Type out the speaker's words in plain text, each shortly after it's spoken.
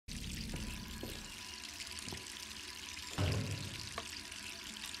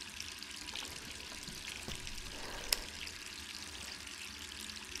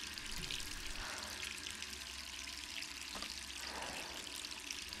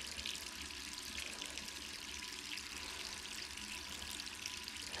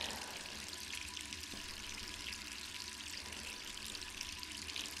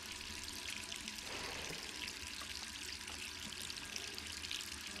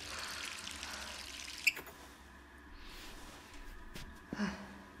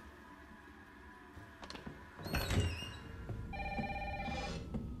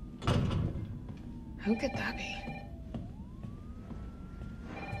Who could that be?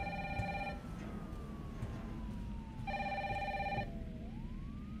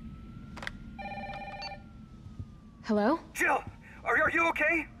 Hello? Jill! Are you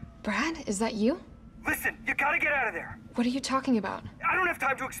okay? Brad, is that you? Listen, you gotta get out of there! What are you talking about? I don't have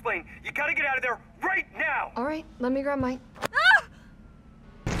time to explain. You gotta get out of there right now! Alright, let me grab my...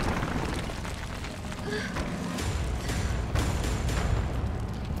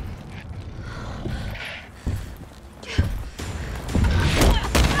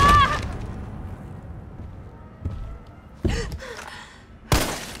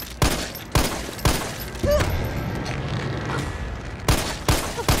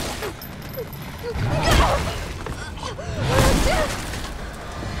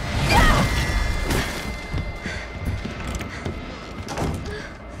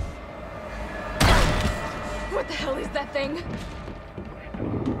 What the hell is that thing?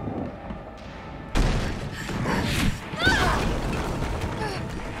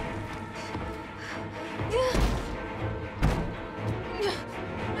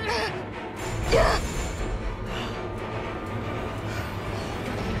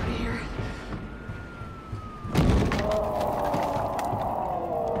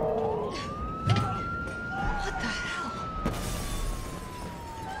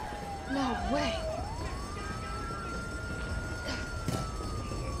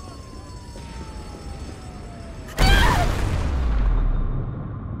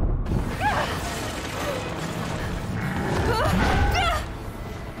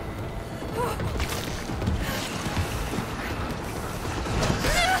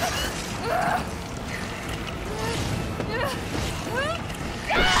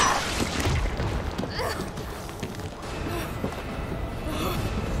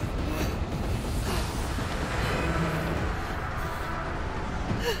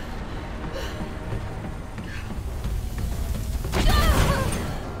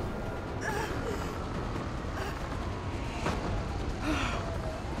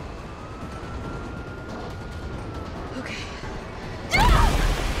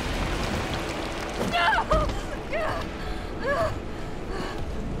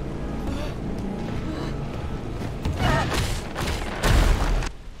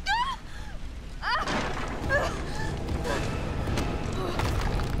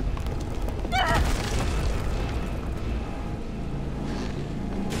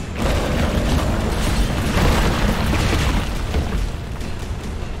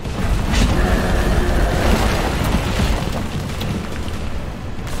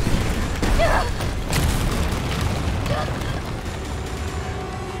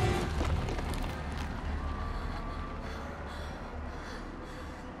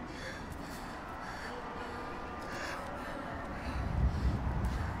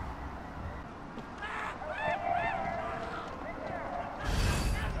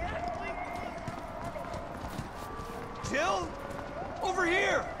 Jill? Over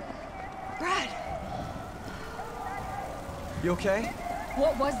here! Brad! You okay?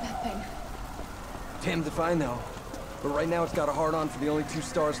 What was that thing? Damned if I know. But right now it's got a hard-on for the only 2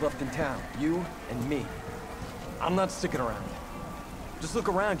 stars left in town. You and me. I'm not sticking around. Just look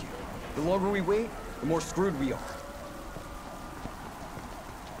around you. The longer we wait, the more screwed we are.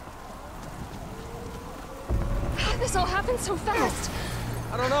 How did this all happen so fast?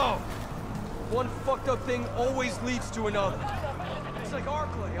 I don't know. One fucked up thing always leads to another. It's like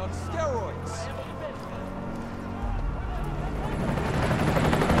Arclay on steroids.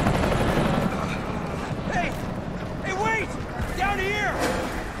 Hey! Hey, wait! Down here!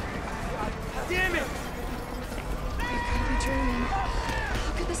 Damn it! I could be dreaming.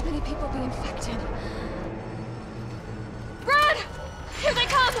 How could this many people be infected? Brad! Here they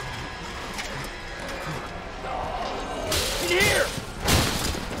come! In here!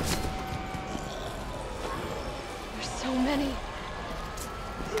 There's so many.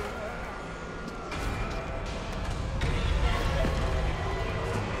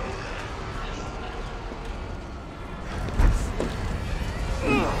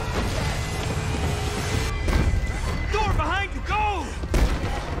 Door behind you, go!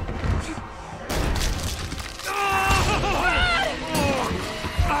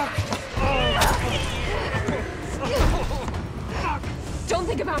 Don't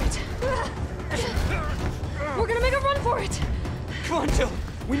think about it. We're gonna make a run for it. Come on, Jill.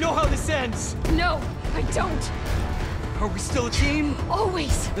 We know how this ends. No, I don't. Are we still a team?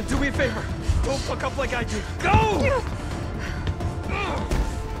 Always. Then do me a favor. Don't fuck up like I did. Go!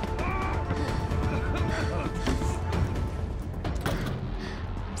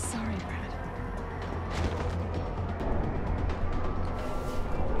 I'm sorry, Brad.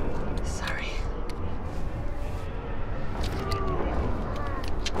 Sorry.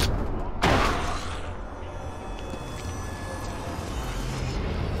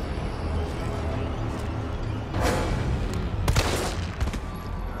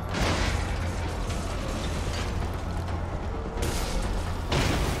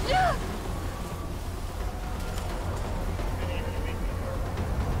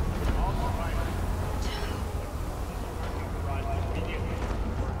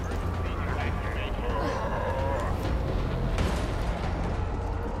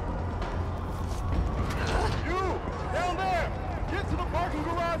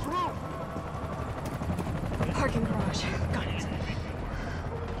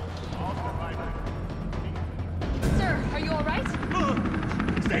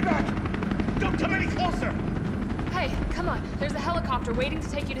 Stay back! Don't come any closer! Hey, come on. There's a helicopter waiting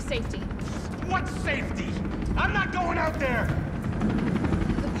to take you to safety. What safety? I'm not going out there!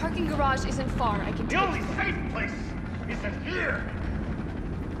 The parking garage isn't far. I can The take only you. safe place is in here!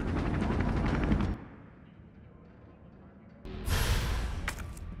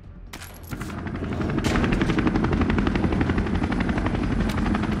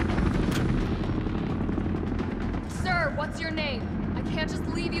 Sir, what's your name? I can't just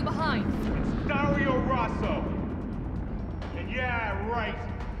leave you behind. It's Dario Rosso. And yeah, right.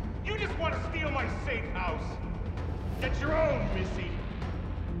 You just want to steal my safe house. Get your own, Missy.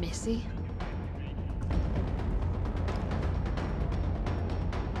 Missy?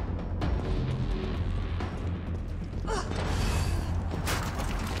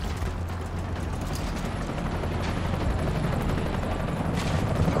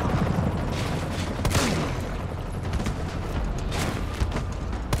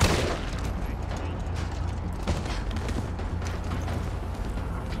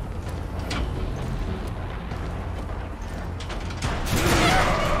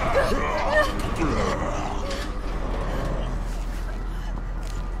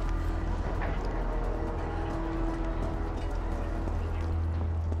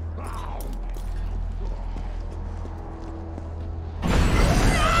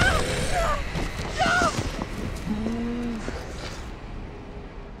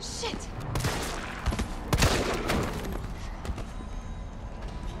 Shit!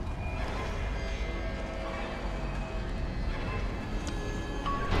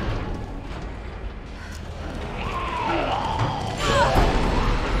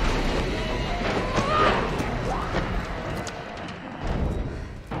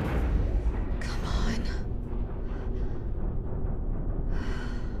 Come on.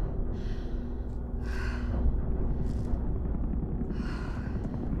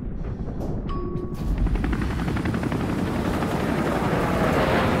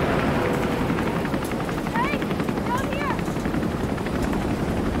 Hey! Down here!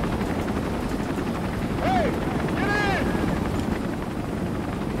 Hey! Get in!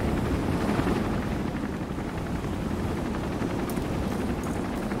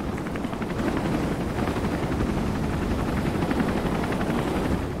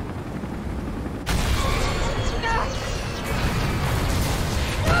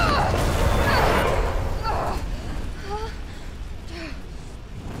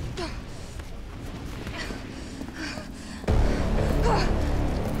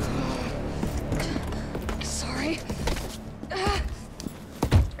 Sorry. Oh,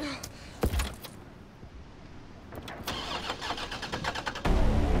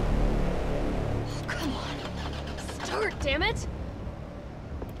 come on. Start, damn it!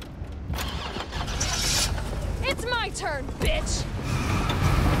 It's my turn, bitch!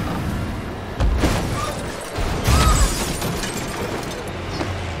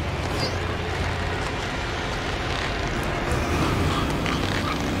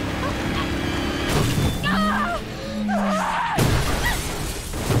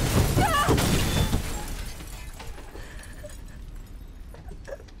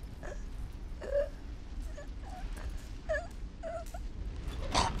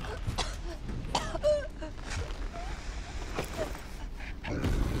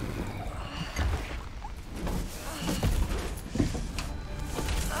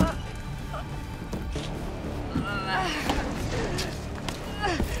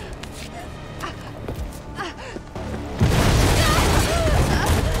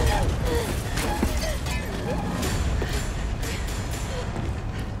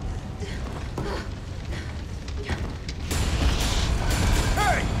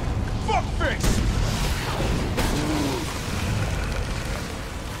 Hey! Fuckface!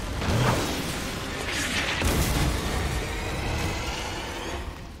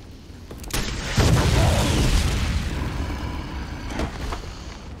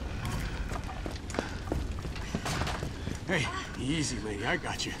 Hey, easy, lady. I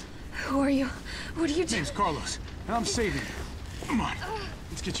got you. Who are you? What are you doing? Name's Carlos, and I'm saving you. Come on,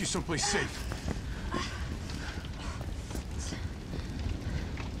 let's get you someplace safe.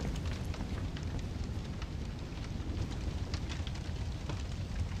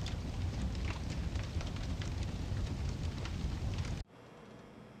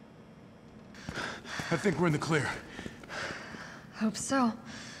 I think we're in the clear. Hope so.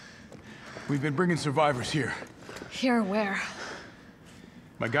 We've been bringing survivors here. Here where?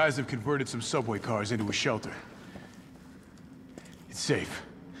 My guys have converted some subway cars into a shelter. It's safe.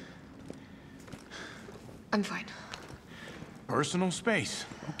 I'm fine. Personal space.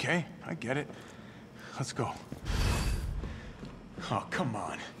 Okay, I get it. Let's go. Oh, come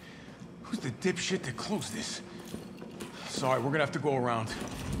on. Who's the dipshit that closed this? Sorry, we're gonna have to go around.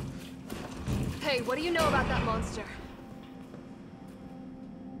 Hey, what do you know about that monster?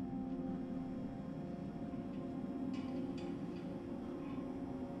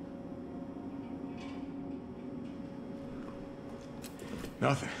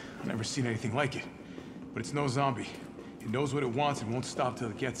 Nothing. I've never seen anything like it. But it's no zombie. It knows what it wants and won't stop till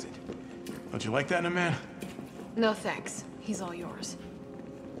it gets it. Don't you like that in a man? No thanks. He's all yours.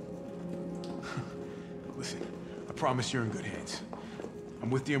 Listen, I promise you're in good hands.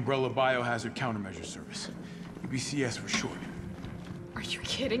 I'm with the Umbrella Biohazard Countermeasure Service. UBCS for short. Are you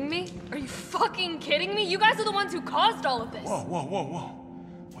kidding me? Are you fucking kidding me? You guys are the ones who caused all of this. Whoa, whoa, whoa, whoa.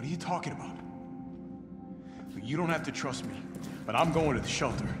 What are you talking about? Look, you don't have to trust me, but I'm going to the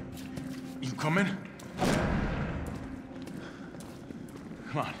shelter. You coming?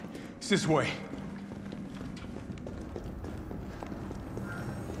 Come on, it's this way.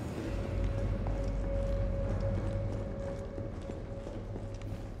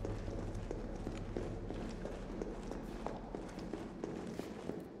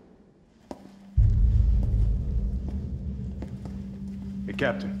 Hey,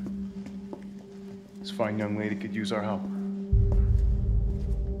 Captain. This fine young lady could use our help.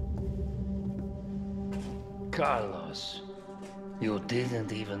 Carlos, you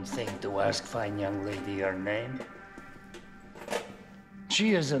didn't even think to ask fine young lady her name?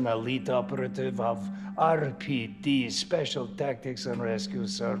 She is an elite operative of RPD, Special Tactics and Rescue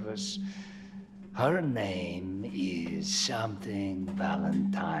Service. Her name is something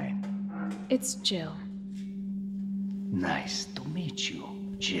Valentine. It's Jill. Nice to meet you,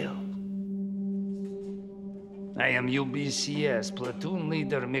 Jill. I am UBCS Platoon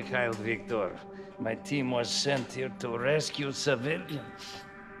Leader Mikhail Victor. My team was sent here to rescue civilians.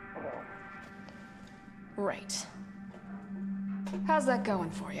 Right. How's that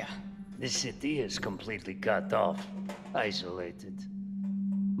going for you? The city is completely cut off, isolated.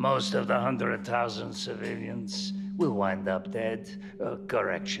 Most of the 100,000 civilians will wind up dead.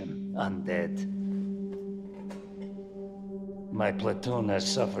 Correction, undead. My platoon has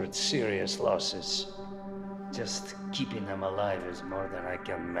suffered serious losses. Just keeping them alive is more than I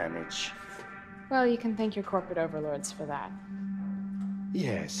can manage. Well, you can thank your corporate overlords for that.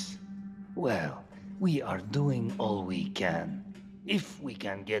 Yes. Well, we are doing all we can. If we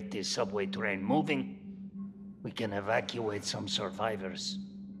can get this subway train moving, we can evacuate some survivors.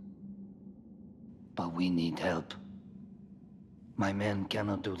 But we need help. My men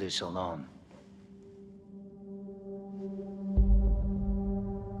cannot do this alone.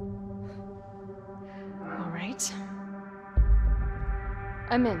 All right.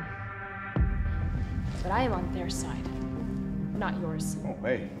 I'm in. But I am on their side, not yours. Oh,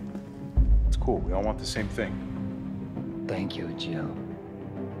 hey. It's cool. We all want the same thing. Thank you, Jill.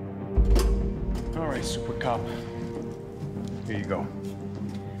 All right, Super Cop. Here you go.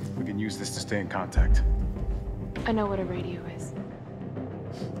 We can use this to stay in contact. I know what a radio is.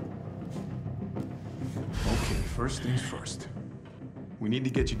 Okay, first things first. We need to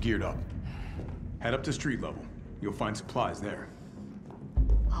get you geared up. Head up to street level. You'll find supplies there.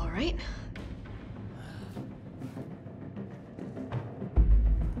 All right.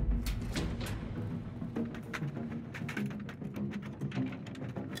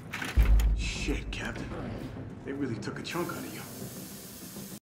 Shit, Captain. They really took a chunk out of you.